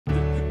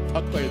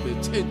바꿔야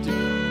돼. 체인지.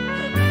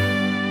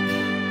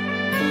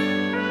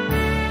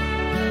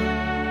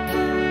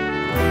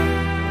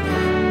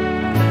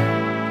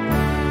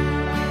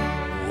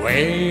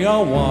 We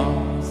are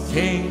one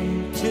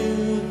thing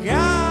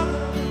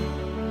together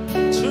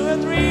to a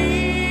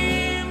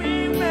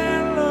dreamy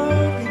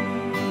melody.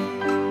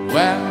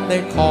 When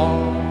they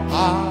call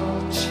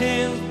our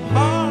chance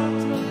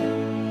partner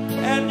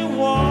and you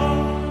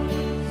walk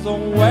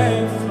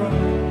away from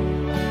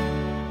me,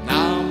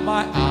 now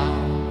my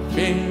heart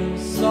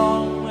feels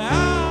so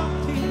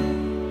empty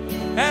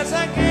as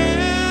I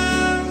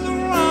gaze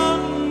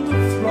around the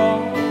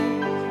floor,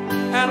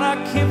 and I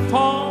keep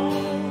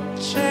on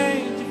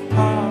changing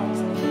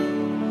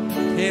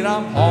till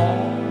I'm all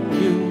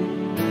you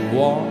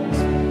want.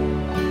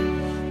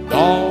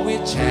 Though we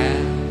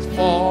chance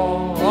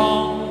for a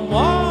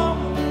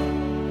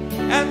moment,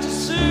 and too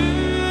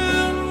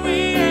soon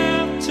we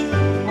have to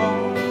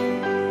part.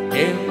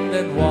 In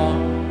that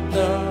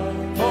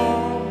wonderful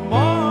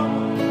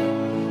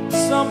moment,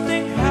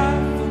 something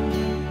happened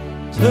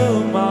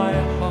to my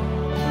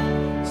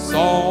heart,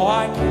 so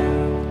I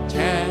kept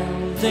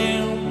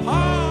changing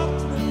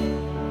partner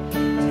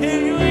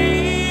till you.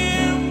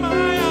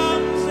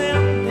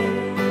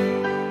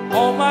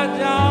 Oh my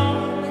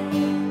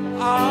darling,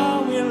 I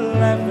will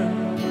never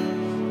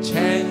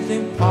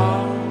changing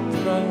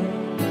partner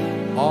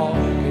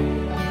again.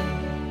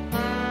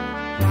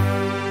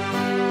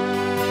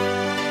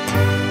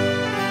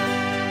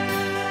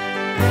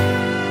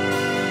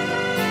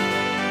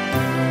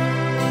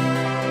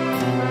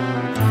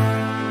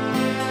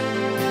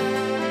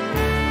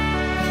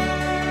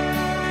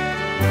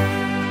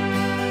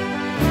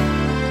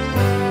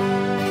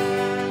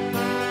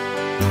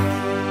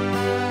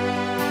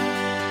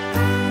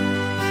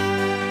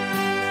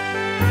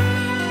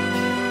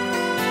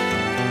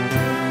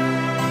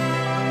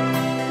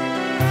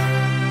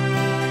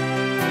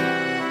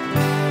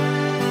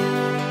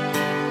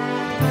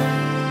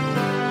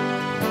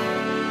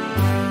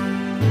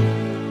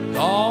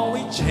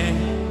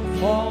 Change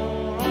for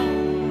a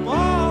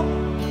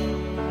moment,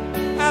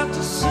 and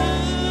too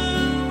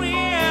soon we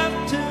have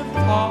to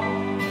part.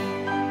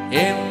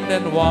 In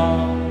that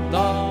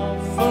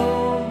wonderful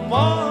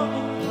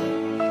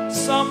moment,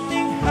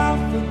 something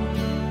happened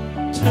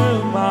to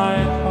my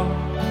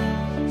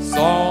heart,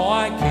 so